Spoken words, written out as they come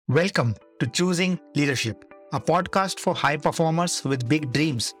Welcome to Choosing Leadership, a podcast for high performers with big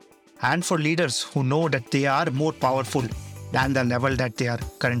dreams and for leaders who know that they are more powerful than the level that they are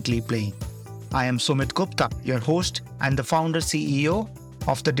currently playing. I am Sumit Gupta, your host and the founder CEO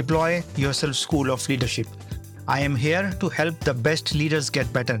of the Deploy Yourself School of Leadership. I am here to help the best leaders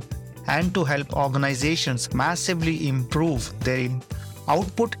get better and to help organizations massively improve their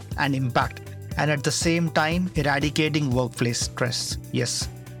output and impact, and at the same time eradicating workplace stress. Yes,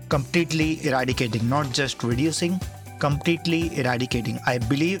 completely eradicating, not just reducing, completely eradicating. I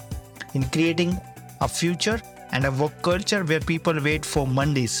believe in creating a future and a work culture where people wait for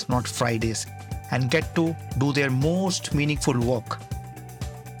Mondays, not Fridays, and get to do their most meaningful work.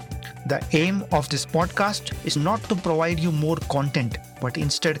 The aim of this podcast is not to provide you more content, but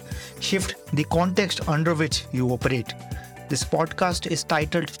instead shift the context under which you operate. This podcast is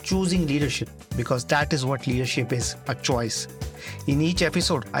titled Choosing Leadership because that is what leadership is, a choice. In each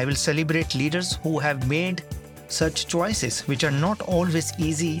episode, I will celebrate leaders who have made such choices, which are not always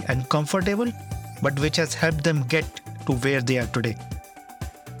easy and comfortable, but which has helped them get to where they are today.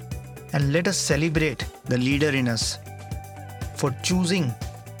 And let us celebrate the leader in us for choosing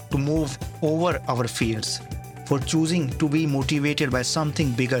to move over our fears, for choosing to be motivated by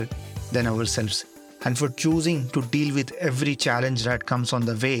something bigger than ourselves, and for choosing to deal with every challenge that comes on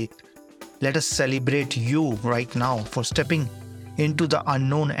the way. Let us celebrate you right now for stepping into the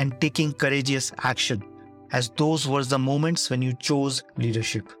unknown and taking courageous action, as those were the moments when you chose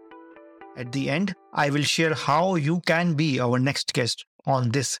leadership. At the end, I will share how you can be our next guest on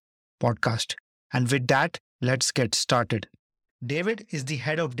this podcast. And with that, let's get started. David is the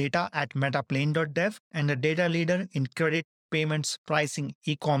head of data at Metaplane.dev and a data leader in credit, payments, pricing,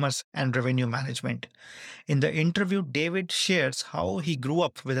 e-commerce, and revenue management. In the interview, David shares how he grew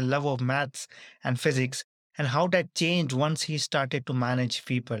up with a love of maths and physics and how that changed once he started to manage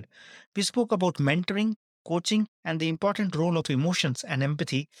people. We spoke about mentoring, coaching, and the important role of emotions and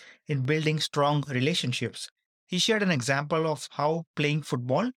empathy in building strong relationships. He shared an example of how playing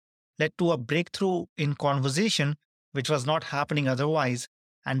football led to a breakthrough in conversation, which was not happening otherwise,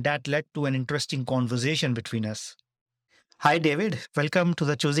 and that led to an interesting conversation between us. Hi, David. Welcome to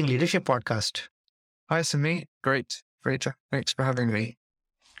the Choosing Leadership podcast. Hi, Sumi. Great. Thanks for having me.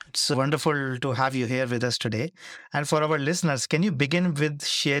 It's wonderful to have you here with us today. And for our listeners, can you begin with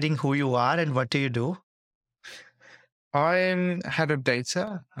sharing who you are and what do you do? I'm head of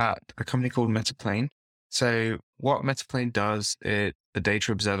data at a company called Metaplane. So what Metaplane does is the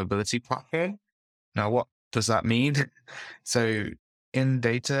data observability platform. Now, what does that mean? So in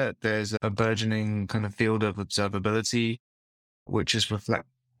data, there's a burgeoning kind of field of observability, which is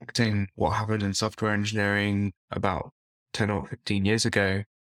reflecting what happened in software engineering about 10 or 15 years ago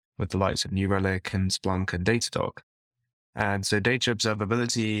with the likes of New Relic and Splunk and Datadog. And so data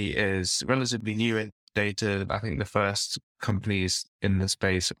observability is relatively new in data. I think the first companies in the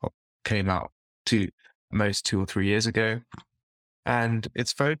space came out most 2 or 3 years ago. And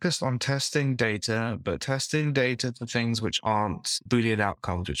it's focused on testing data, but testing data for things which aren't Boolean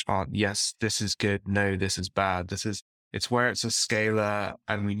outcomes, which aren't, yes, this is good, no, this is bad. It's where it's a scalar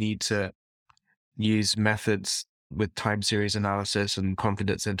and we need to use methods with time series analysis and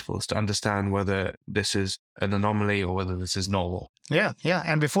confidence intervals to understand whether this is an anomaly or whether this is normal. Yeah.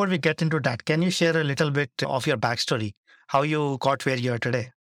 And before we get into that, can you share a little bit of your backstory, how you got where you are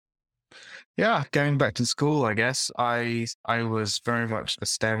today? Yeah, going back to school, I guess I was very much a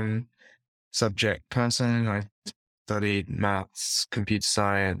STEM subject person. I studied maths, computer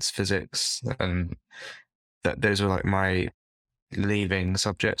science, physics, and those were like my leaving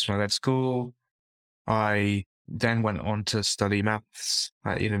subjects when I left school. I then went on to study maths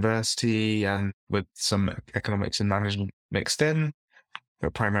at university and with some economics and management mixed in,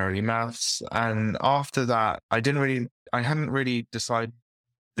 but primarily maths. And after that, I hadn't really decided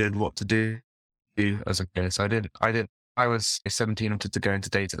what to do as a kid. So I was 17, wanted to go into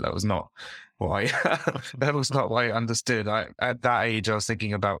data. That was not what I understood. At that age, I was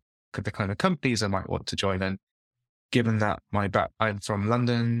thinking about the kind of companies I might want to join. And given that I'm from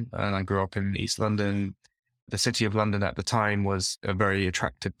London and I grew up in East London, the city of London at the time was a very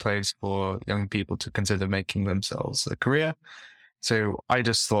attractive place for young people to consider making themselves a career. So I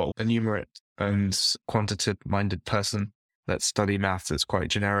just thought a numerate and quantitative-minded person, let's study maths. It's quite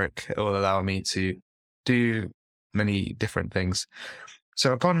generic. It will allow me to do many different things.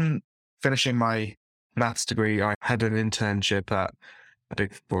 So upon finishing my maths degree, I had an internship at a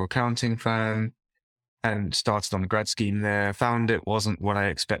big four accounting firm and started on a grad scheme there. Found it wasn't what I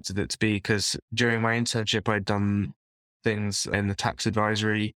expected it to be because during my internship, I'd done things in the tax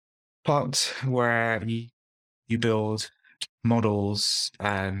advisory part where you build models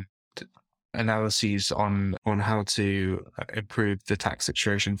and analyses on how to improve the tax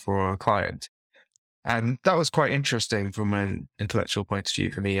situation for a client. And that was quite interesting from an intellectual point of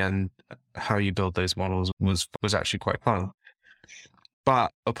view for me, and how you build those models was actually quite fun.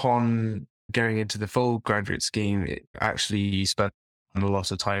 But upon going into the full graduate scheme, it actually spent a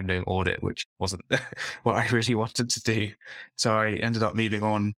lot of time doing audit, which wasn't what I really wanted to do. So I ended up moving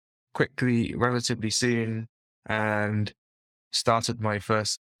on quickly, relatively soon, and started my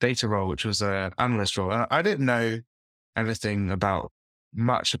first data role, which was an analyst role. I didn't know anything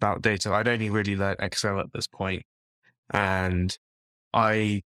much about data. I'd only really learned Excel at this point, and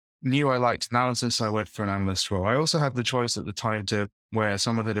I knew I liked analysis. So I went for an analyst role. I also had the choice at the time where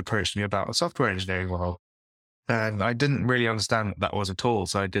someone had approached me about a software engineering role, and I didn't really understand what that was at all.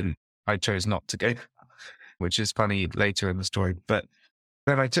 So I chose not to go, which is funny later in the story. But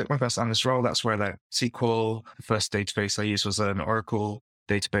then I took my first analyst role. That's where the SQL, the first database I used was an Oracle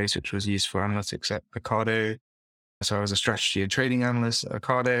database, which was used for analytics at Ocado. So I was a strategy and trading analyst at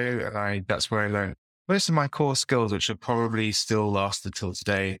Ocado, and that's where I learned most of my core skills, which have probably still lasted till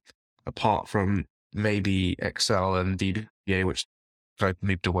today, apart from maybe Excel and VBA, which I've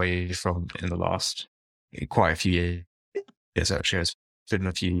moved away from in the last quite a few years. Yes, actually, it's been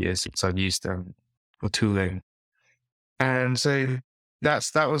a few years since I've used them for tooling. And so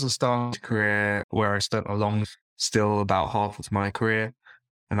that was a start career where I spent still about half of my career.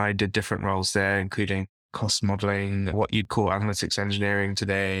 And I did different roles there, including cost modeling, what you'd call analytics engineering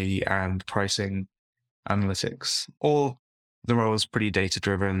today, and pricing analytics. All the roles pretty data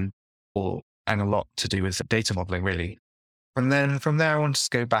driven, and a lot to do with data modeling, really. And then from there, I wanted to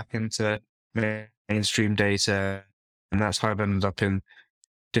go back into mainstream data. And that's how I've ended up in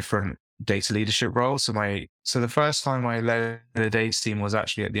different data leadership roles. So the first time I led a data team was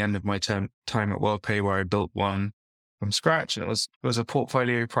actually at the end of my time at WorldPay, where I built one from scratch. And it was a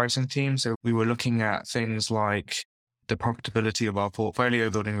portfolio pricing team. So we were looking at things like the profitability of our portfolio,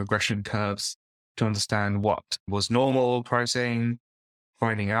 building regression curves to understand what was normal pricing,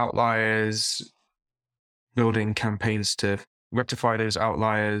 finding outliers, building campaigns to rectify those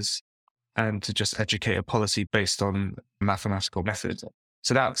outliers, and to just educate a policy based on mathematical methods.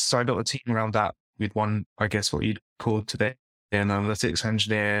 So I built a team around that with one, I guess what you'd call today an analytics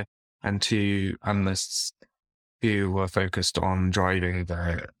engineer and two analysts who were focused on driving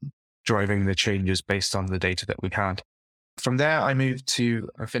the changes based on the data that we had. From there, I moved to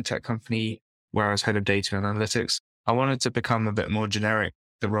a fintech company where I was head of data and analytics. I wanted to become a bit more generic.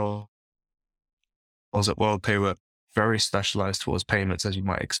 The roles at WorldPay were very specialized towards payments, as you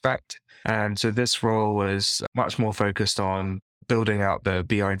might expect. And so this role was much more focused on building out the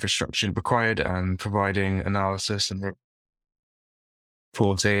BI infrastructure required and providing analysis and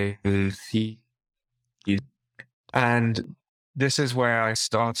reporting. And this is where I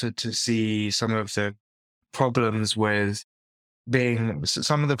started to see some of the problems with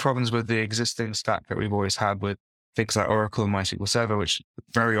the existing stack that we've always had with things like Oracle and MySQL Server, which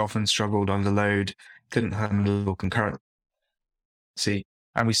very often struggled under load, couldn't handle concurrency.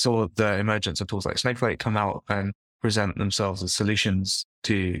 And we saw the emergence of tools like Snowflake come out and present themselves as solutions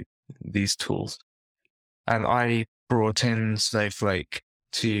to these tools. And I brought in Snowflake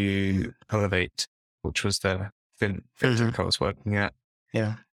to Elevate, which was the fintech I was working at.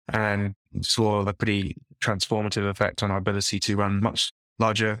 Yeah. And saw a pretty transformative effect on our ability to run much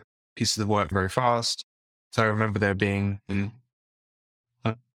larger pieces of work very fast. So I remember there being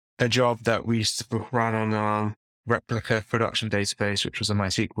a job that we used to run on our replica production database, which was a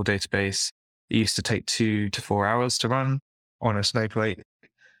MySQL database. It used to take 2 to 4 hours to run on a Snowflake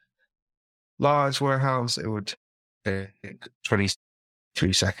large warehouse. It would take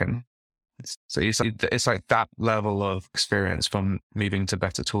 23 seconds. So it's like that level of experience from moving to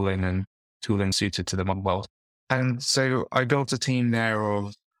better tooling and tooling suited to the modern world. And so I built a team there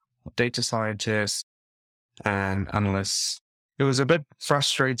of data scientists and analysts. It was a bit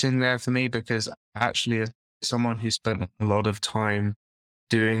frustrating there for me because actually, as someone who spent a lot of time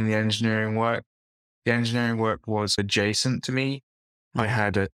doing the engineering work was adjacent to me. I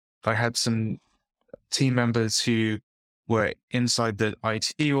had some team members who were inside the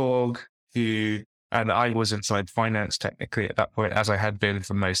IT org, and I was inside finance technically at that point, as I had been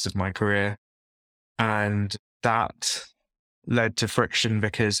for most of my career. And that led to friction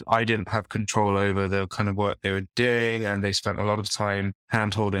because I didn't have control over the kind of work they were doing, and they spent a lot of time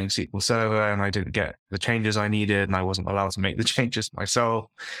hand-holding SQL Server, and I didn't get the changes I needed, and I wasn't allowed to make the changes myself.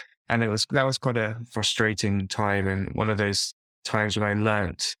 And that was quite a frustrating time, and one of those times when I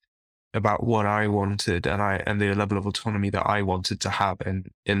learnt about what I wanted and the level of autonomy that I wanted to have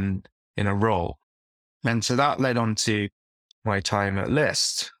in a role. And so that led on to my time at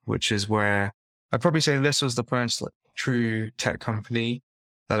List, which is where I'd probably say List was the first true tech company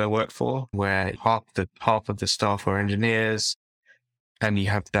that I worked for, where half of the staff were engineers, and you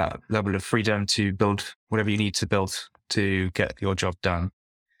have that level of freedom to build whatever you need to build to get your job done.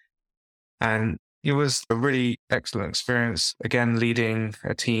 And it was a really excellent experience. Again, leading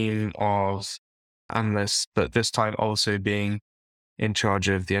a team of analysts, but this time also being in charge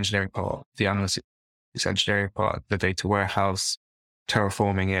of the engineering part, the analytics engineering part, the data warehouse,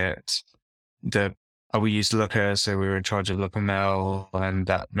 terraforming it. We used Looker, so we were in charge of LookML and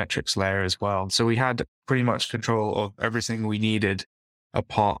that metrics layer as well. So we had pretty much control of everything we needed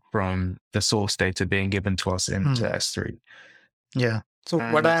apart from the source data being given to us into S3. Yeah. So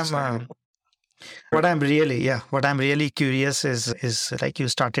what I'm really curious is like you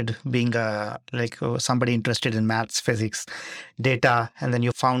started being somebody interested in maths, physics, data, and then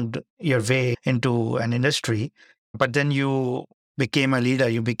you found your way into an industry, but then you became a leader,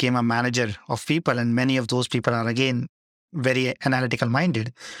 you became a manager of people, and many of those people are again very analytical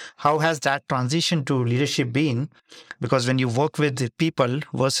minded. How has that transition to leadership been? Because when you work with the people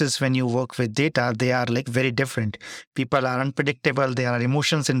versus when you work with data, they are like very different. People are unpredictable, there are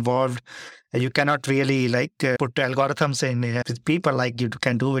emotions involved. You cannot really put algorithms in with people like you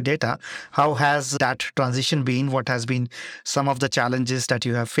can do with data. How has that transition been? What has been some of the challenges that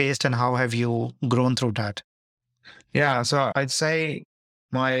you have faced, and how have you grown through that? Yeah, so I'd say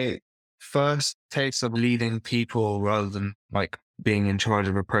my first taste of leading people rather than like being in charge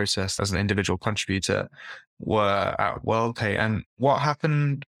of a process as an individual contributor were at WorldPay. And what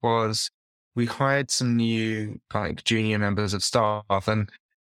happened was we hired some new like junior members of staff, and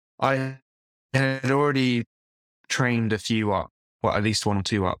I had already trained a few up, well, at least one or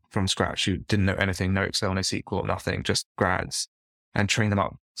two up from scratch who didn't know anything, no Excel, no SQL, nothing, just grads, and trained them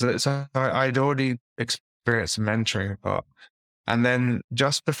up. So I'd already experienced mentoring part. And then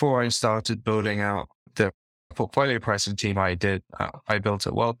just before I started building out the portfolio pricing team I built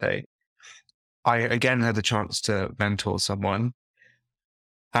at WellPay, I again had the chance to mentor someone.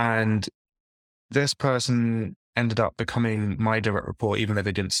 And this person ended up becoming my direct report, even though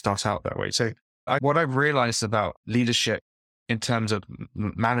they didn't start out that way. So what I've realized about leadership in terms of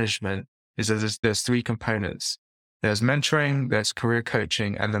management is that there's three components. There's mentoring, there's career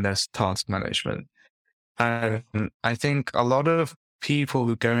coaching, and then there's task management. And I think a lot of people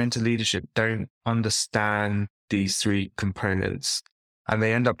who go into leadership don't understand these three components, and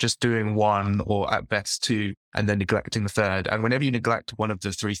they end up just doing one or at best two and then neglecting the third. And whenever you neglect one of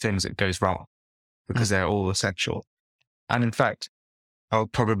the three things, it goes wrong because they're all essential. And in fact, I'll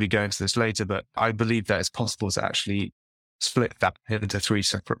probably go into this later, but I believe that it's possible to actually split that into three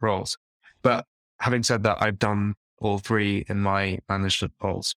separate roles. But having said that, I've done all three in my management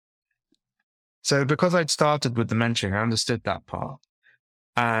roles. So because I'd started with the mentoring, I understood that part.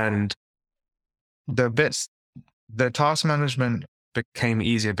 And the task management became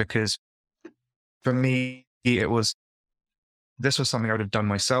easier because for me, this was something I would have done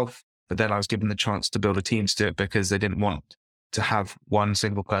myself, but then I was given the chance to build a team to do it because they didn't want to have one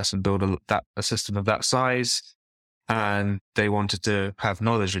single person build a system of that size. And they wanted to have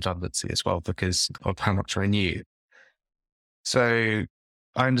knowledge redundancy as well because of how much I knew. So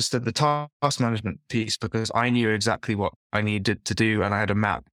I understood the task management piece because I knew exactly what I needed to do, and I had a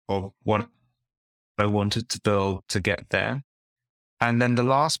map of what I wanted to build to get there. And then the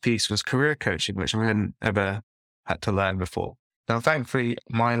last piece was career coaching, which I hadn't ever had to learn before. Now, thankfully,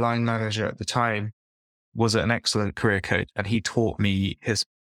 my line manager at the time was an excellent career coach, and he taught me his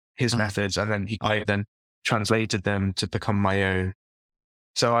methods, and then I then translated them to become my own.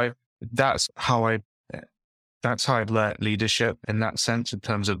 So that's how I've learned leadership in that sense, in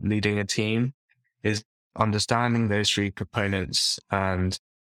terms of leading a team, is understanding those three components and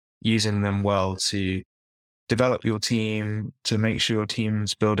using them well to develop your team, to make sure your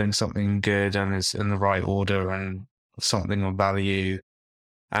team's building something good and is in the right order and something of value.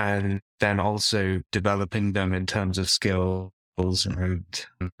 And then also developing them in terms of skills and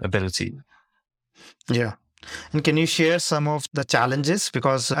ability. Yeah. And can you share some of the challenges?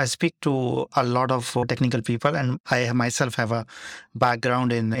 Because I speak to a lot of technical people, and I myself have a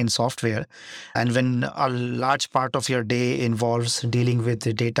background in software. And when a large part of your day involves dealing with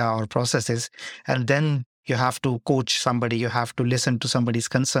the data or processes, and then you have to coach somebody, you have to listen to somebody's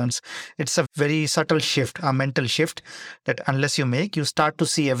concerns, it's a very subtle shift, a mental shift that unless you make, you start to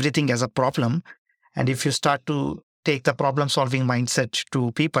see everything as a problem. And if you start to take the problem solving mindset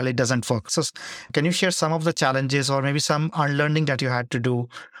to people, it doesn't work. So can you share some of the challenges or maybe some unlearning that you had to do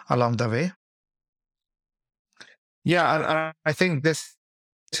along the way? Yeah, and I think this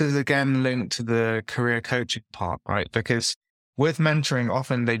is again linked to the career coaching part, right? Because with mentoring,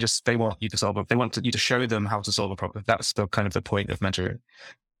 often they want you to solve it. They want you to show them how to solve a problem. That's the kind of the point of mentoring.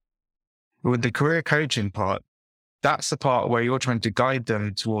 With the career coaching part, that's the part where you're trying to guide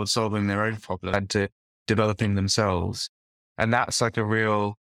them towards solving their own problem and to developing themselves. And that's like a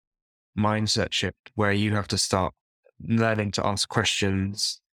real mindset shift where you have to start learning to ask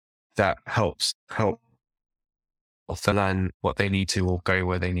questions that help them learn what they need to or go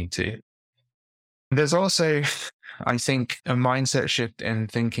where they need to. There's also, I think, a mindset shift in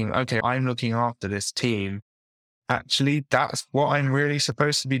thinking, okay, I'm looking after this team. Actually, that's what I'm really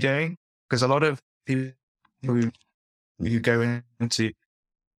supposed to be doing. Because a lot of people who go into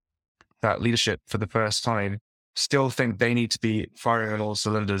that leadership for the first time still think they need to be firing on all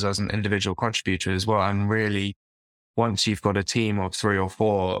cylinders as an individual contributor as well. And really, once you've got a team of 3 or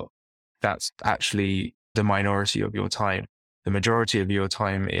 4, that's actually the minority of your time. The majority of your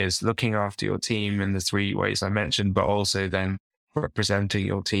time is looking after your team in the 3 ways I mentioned, but also then representing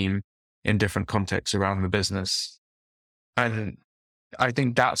your team in different contexts around the business. And I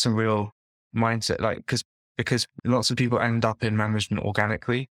think that's a real mindset, like, because lots of people end up in management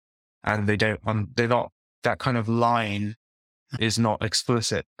organically and they're not, that kind of line is not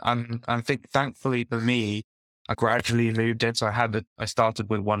explicit. And I think thankfully for me, I gradually moved in. So I started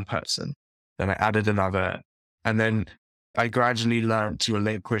with one person, then I added another, and then I gradually learned to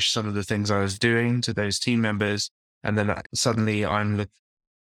relinquish some of the things I was doing to those team members. And then suddenly I'm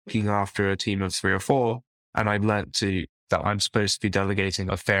looking after a team of 3 or 4, and I learned that I'm supposed to be delegating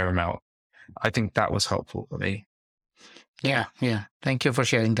a fair amount. I think that was helpful for me. Yeah. Thank you for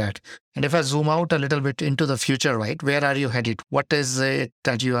sharing that. And if I zoom out a little bit into the future, right, where are you headed? What is it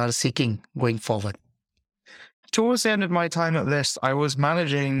that you are seeking going forward? Towards the end of my time at List, I was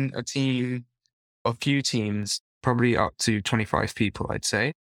managing a few teams, probably up to 25 people, I'd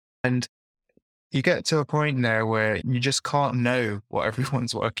say. And you get to a point there where you just can't know what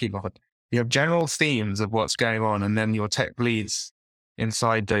everyone's working on. You have general themes of what's going on, and then your tech leads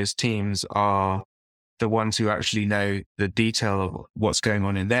inside those teams are the ones who actually know the detail of what's going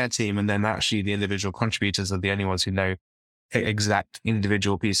on in their team. And then actually the individual contributors are the only ones who know exact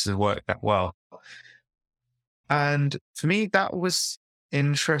individual pieces of work that well. And for me, that was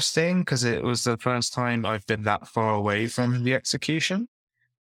interesting because it was the first time I've been that far away from the execution.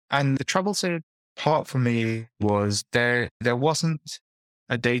 And the troublesome part for me was there wasn't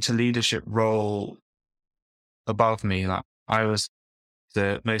a data leadership role above me. Like, I was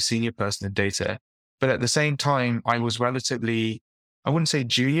the most senior person in data, but at the same time, I was relatively, I wouldn't say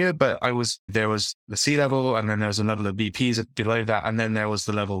junior, but there was the C-level, and then there was a level of VPs below that, and then there was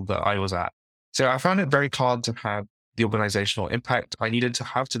the level that I was at. So I found it very hard to have the organizational impact I needed to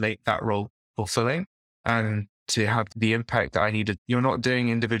have to make that role fulfilling and to have the impact that I needed. You're not doing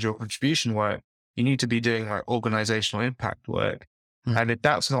individual contribution work. You need to be doing like organizational impact work. And if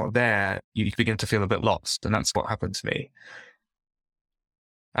that's not there, you begin to feel a bit lost. And that's what happened to me.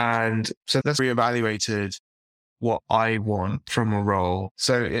 And so that's reevaluated what I want from a role.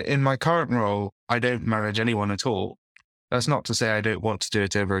 So in my current role, I don't manage anyone at all. That's not to say I don't want to do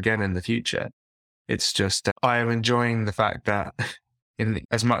it ever again in the future. It's just I am enjoying the fact that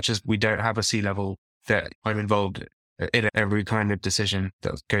as much as we don't have a C-level, that I'm involved in every kind of decision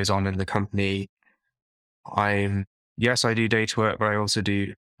that goes on in the company. Yes, I do data work, but I also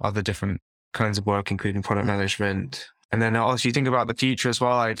do other different kinds of work, including product management. And then also you think about the future as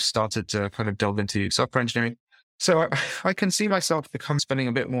well. I've started to kind of delve into software engineering. So I can see myself spending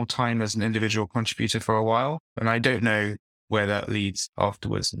a bit more time as an individual contributor for a while. And I don't know where that leads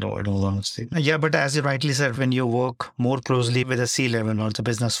afterwards, in all honesty. Yeah, but as you rightly said, when you work more closely with the C-level or the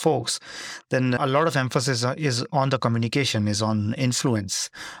business folks, then a lot of emphasis is on the communication, is on influence,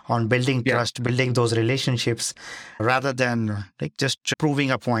 on building trust, building those relationships, rather than like just proving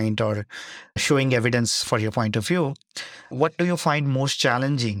a point or showing evidence for your point of view. What do you find most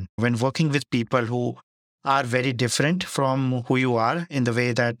challenging when working with people who are very different from who you are in the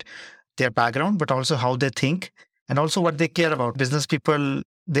way that their background, but also how they think? And also what they care about. Business people,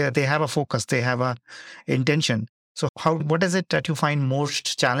 they have a focus, they have a intention. So what is it that you find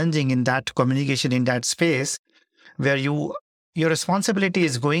most challenging in that communication, in that space where your responsibility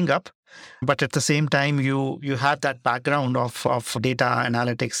is going up, but at the same time you have that background of data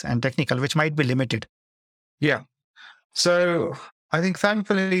analytics and technical, which might be limited? Yeah. So I think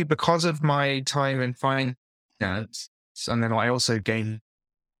thankfully, because of my time in finance, and then I also gained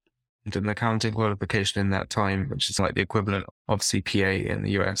an accounting qualification in that time, which is like the equivalent of CPA in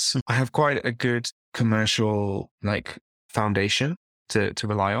the US. I have quite a good commercial foundation to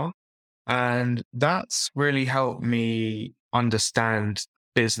rely on. And that's really helped me understand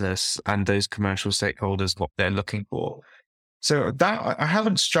business and those commercial stakeholders, what they're looking for. So that I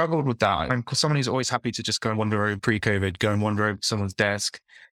haven't struggled with that. I'm someone who's always happy to just go and wander over pre-COVID, go and wander over to someone's desk,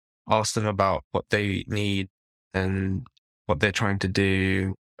 ask them about what they need and what they're trying to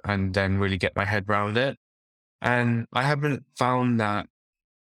do, and then really get my head around it. And I haven't found that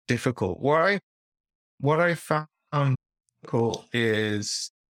difficult. What I found difficult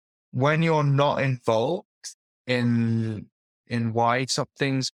is when you're not involved in why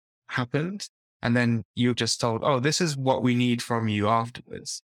something's happened, and then you're just told, "Oh, this is what we need from you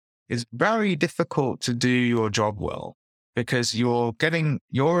afterwards." It's very difficult to do your job well because you're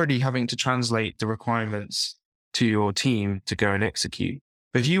already having to translate the requirements to your team to go and execute.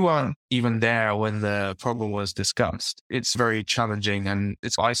 But if you weren't even there when the problem was discussed, it's very challenging and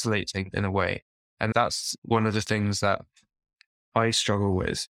it's isolating in a way. And that's one of the things that I struggle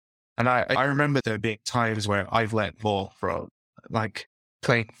with. And I remember there being times where I've learned more from like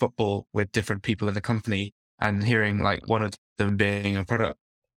playing football with different people in the company and hearing like one of them being a product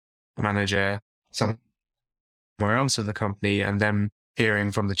manager somewhere else in the company and then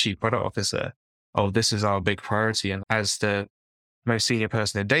hearing from the chief product officer, "Oh, this is our big priority." And as the most senior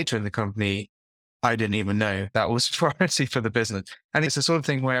person in data in the company, I didn't even know that was a priority for the business. And it's the sort of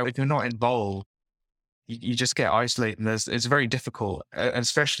thing where if you're not involved, you just get isolated and it's very difficult,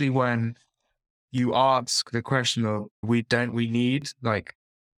 especially when you ask the question of, we need like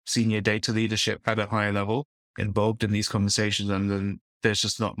senior data leadership at a higher level involved in these conversations, and then there's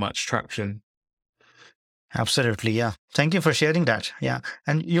just not much traction. Absolutely. Yeah. Thank you for sharing that. Yeah.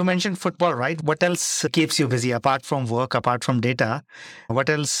 And you mentioned football, right? What else keeps you busy apart from work, apart from data? What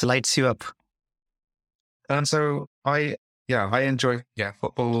else lights you up? And so I enjoy,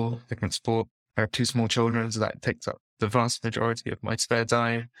 football, different sport. I have two small children, so that takes up the vast majority of my spare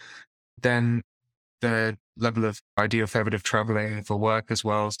time. Then the level of I do a fair bit of traveling for work as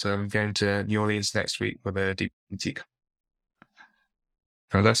well. So I'm going to New Orleans next week for the DPT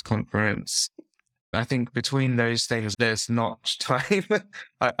conference. I think between those things, there's not much time.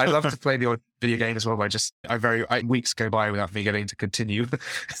 I love to play the odd video game as well, but weeks go by without me getting to continue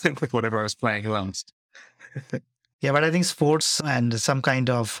with whatever I was playing last. Yeah, but I think sports and some kind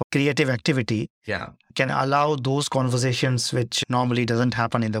of creative activity can allow those conversations which normally doesn't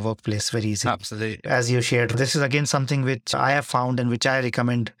happen in the workplace very easily. Absolutely. As you shared, this is again something which I have found and which I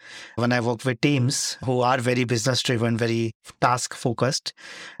recommend when I work with teams who are very business driven, very task focused,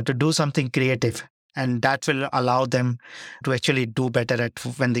 to do something creative. And that will allow them to actually do better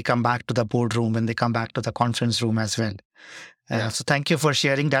when they come back to the boardroom, when they come back to the conference room as well. So thank you for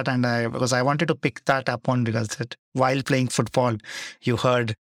sharing that. And because I wanted to pick that up on, because that while playing football, you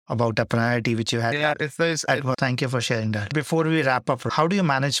heard about a priority which you had. Yeah, it's those. Thank you for sharing that. Before we wrap up, how do you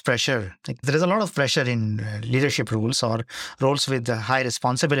manage pressure? Like, there is a lot of pressure in leadership roles or roles with high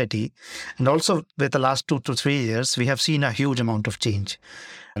responsibility. And also with the last 2 to 3 years, we have seen a huge amount of change,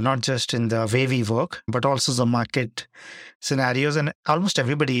 not just in the way we work, but also the market scenarios. And almost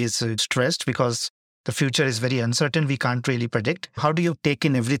everybody is stressed because the future is very uncertain. We can't really predict. How do you take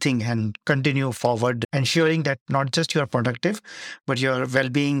in everything and continue forward, ensuring that not just you are productive, but your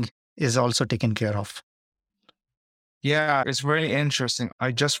well-being is also taken care of? Yeah, it's really interesting.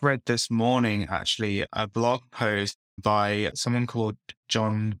 I just read this morning, actually, a blog post by someone called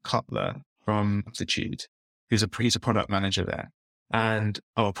John Cutler from Aptitude, he's a product manager there. And,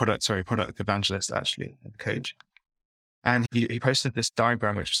 product evangelist, actually, and coach. And he posted this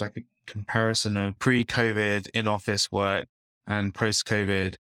diagram, which was like a comparison of pre-COVID in-office work and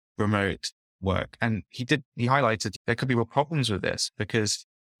post-COVID remote work. And he highlighted there could be real problems with this because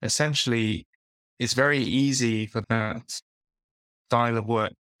essentially it's very easy for that style of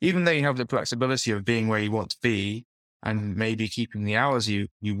work, even though you have the flexibility of being where you want to be and maybe keeping the hours you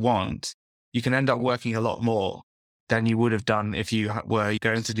want, you can end up working a lot more than you would have done if you were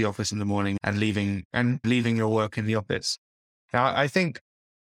going to the office in the morning and leaving your work in the office. Now, I think,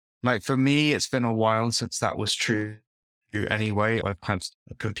 like for me, it's been a while since that was true anyway. I've had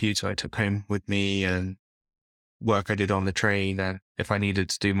a computer I took home with me and work I did on the train. And if I needed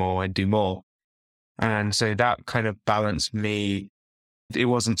to do more, I'd do more. And so that kind of balanced me. It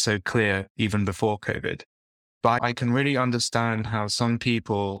wasn't so clear even before COVID. But I can really understand how some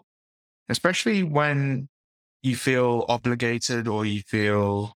people, especially when you feel obligated or you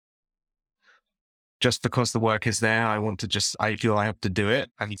feel just because the work is there, I feel I have to do it,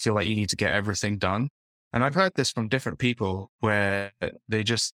 and you feel like you need to get everything done. And I've heard this from different people where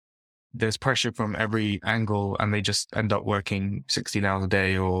there's pressure from every angle and they just end up working 16 hours a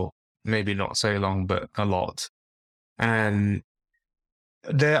day, or maybe not so long, but a lot. And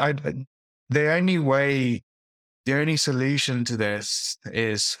the only way The only solution to this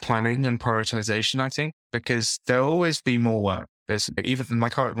is planning and prioritization, I think, because there'll always be more work. Even in my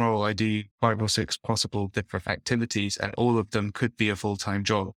current role, I do 5 or 6 possible different activities, and all of them could be a full-time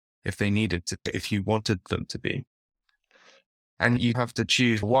job if they needed to, if you wanted them to be. And you have to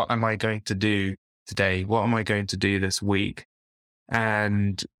choose, what am I going to do today? What am I going to do this week?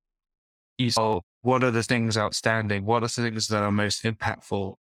 And what are the things outstanding? What are the things that are most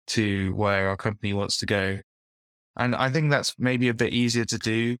impactful to where our company wants to go? And I think that's maybe a bit easier to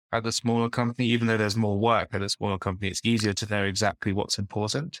do at a smaller company, even though there's more work at a smaller company. It's easier to know exactly what's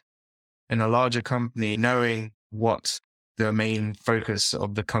important. In a larger company, knowing what the main focus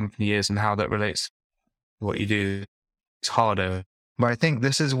of the company is and how that relates to what you do, it's harder. But I think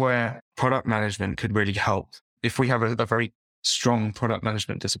this is where product management could really help. If we have a very strong product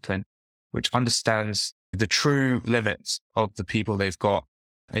management discipline, which understands the true limits of the people they've got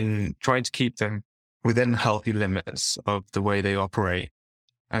and trying to keep them within healthy limits of the way they operate.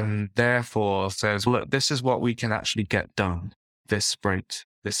 And therefore says, look, this is what we can actually get done this sprint,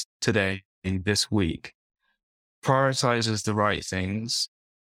 this today, this week. Prioritizes the right things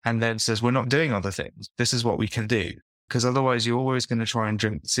and then says, we're not doing other things. This is what we can do. Because otherwise you're always going to try and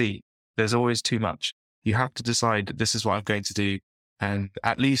drink the sea. There's always too much. You have to decide that this is what I'm going to do. And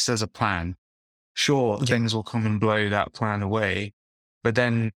at least there's a plan. Sure, things will come and blow that plan away. But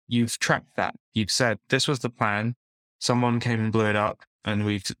then you've tracked that. You've said, this was the plan. Someone came and blew it up and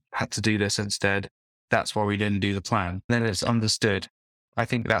we've had to do this instead. That's why we didn't do the plan. Then it's understood. I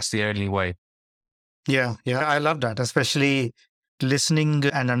think that's the only way. Yeah, I love that, especially listening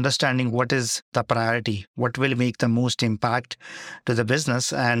and understanding what is the priority, what will make the most impact to the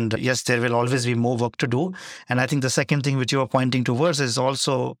business. And yes, there will always be more work to do. And I think the second thing which you are pointing towards is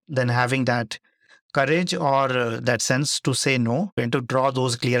also then having that courage or that sense to say no and to draw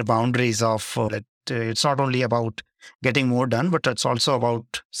those clear boundaries of that it's not only about getting more done, but it's also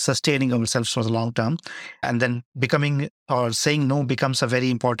about sustaining ourselves for the long term. And then becoming or saying no becomes a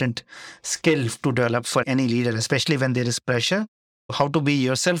very important skill to develop for any leader, especially when there is pressure, how to be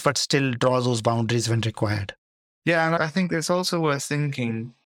yourself, but still draw those boundaries when required. Yeah. And I think it's also worth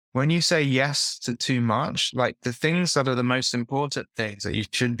thinking when you say yes to too much, like the things that are the most important things that you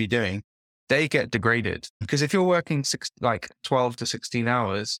should be doing, they get degraded. Because if you're working 12 to 16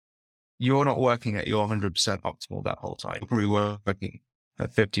 hours, you're not working at your 100% optimal that whole time. You're probably working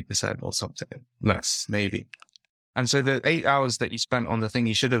at 50% or something less, maybe. And so the 8 hours that you spent on the thing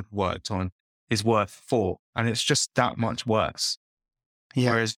you should have worked on is worth 4. And it's just that much worse.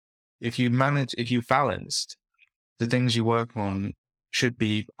 Yeah. Whereas if you balanced, the things you work on should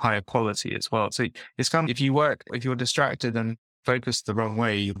be higher quality as well. So it's kind of, if you're distracted and focused the wrong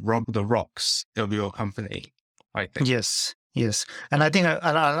way, you rob the rocks of your company, I think. Yes. And I think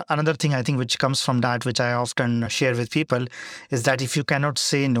another thing I think which comes from that, which I often share with people, is that if you cannot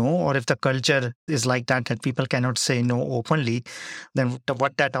say no, or if the culture is like that people cannot say no openly, then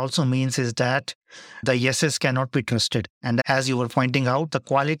what that also means is that the yeses cannot be trusted. And as you were pointing out, the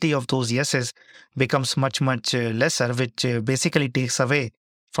quality of those yeses becomes much, much lesser, which basically takes away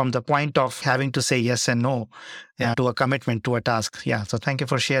from the point of having to say yes and no to a commitment, to a task. Yeah. So thank you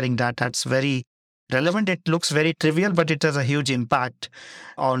for sharing that. That's very relevant. It looks very trivial, but it has a huge impact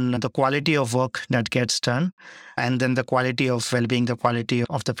on the quality of work that gets done, and then the quality of well-being, the quality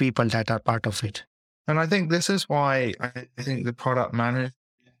of the people that are part of it. And I think this is why I think the product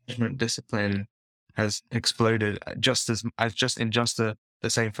management discipline has exploded just in the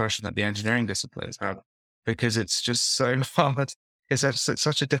same fashion that the engineering disciplines have, because it's just so hard. It's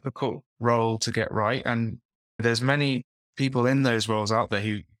such a difficult role to get right. And there's many people in those roles out there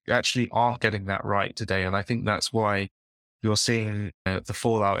who actually aren't getting that right today. And I think that's why you're seeing the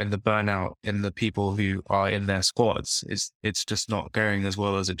fallout and the burnout in the people who are in their squads. It's just not going as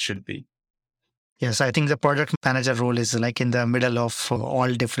well as it should be. Yes, I think the product manager role is like in the middle of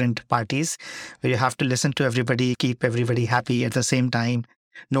all different parties, where you have to listen to everybody, keep everybody happy at the same time.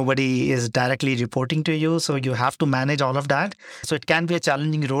 Nobody is directly reporting to you, so you have to manage all of that. So it can be a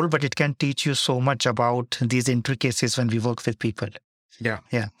challenging role, but it can teach you so much about these intricacies when we work with people. Yeah.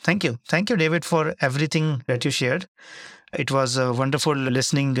 Thank you, David, for everything that you shared. It was wonderful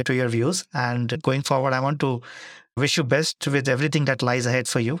listening to your views. And going forward, I want to wish you best with everything that lies ahead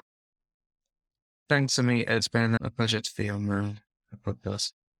for you. Thanks, Amit. It's been a pleasure to be on the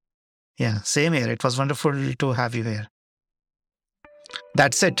podcast. Yeah, same here. It was wonderful to have you here.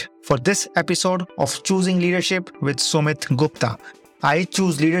 That's it for this episode of Choosing Leadership with Sumit Gupta. I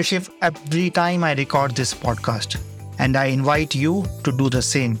choose leadership every time I record this podcast, and I invite you to do the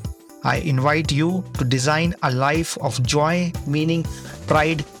same. I invite you to design a life of joy, meaning,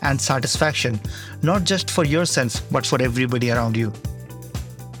 pride, and satisfaction, not just for yourself, but for everybody around you.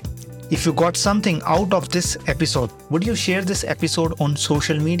 If you got something out of this episode, would you share this episode on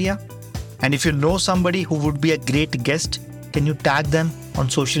social media? And if you know somebody who would be a great guest, can you tag them on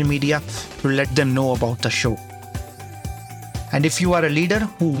social media to let them know about the show? And if you are a leader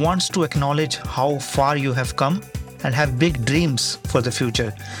who wants to acknowledge how far you have come and have big dreams for the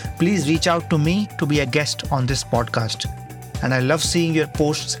future, please reach out to me to be a guest on this podcast. And I love seeing your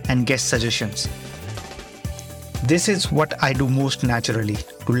posts and guest suggestions. This is what I do most naturally,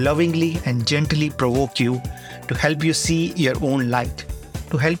 to lovingly and gently provoke you, to help you see your own light,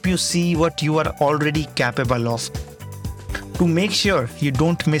 to help you see what you are already capable of. To make sure you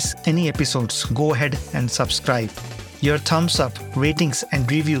don't miss any episodes, go ahead and subscribe. Your thumbs up, ratings and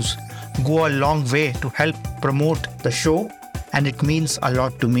reviews go a long way to help promote the show, and it means a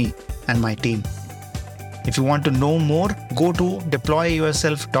lot to me and my team. If you want to know more, go to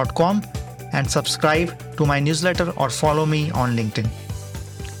deployyourself.com and subscribe to my newsletter or follow me on LinkedIn.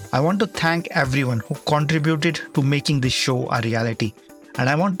 I want to thank everyone who contributed to making this show a reality, and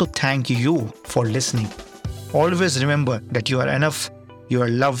I want to thank you for listening. Always remember that you are enough, you are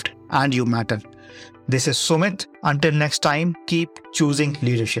loved, and you matter. This is Sumit. Until next time, keep choosing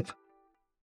leadership.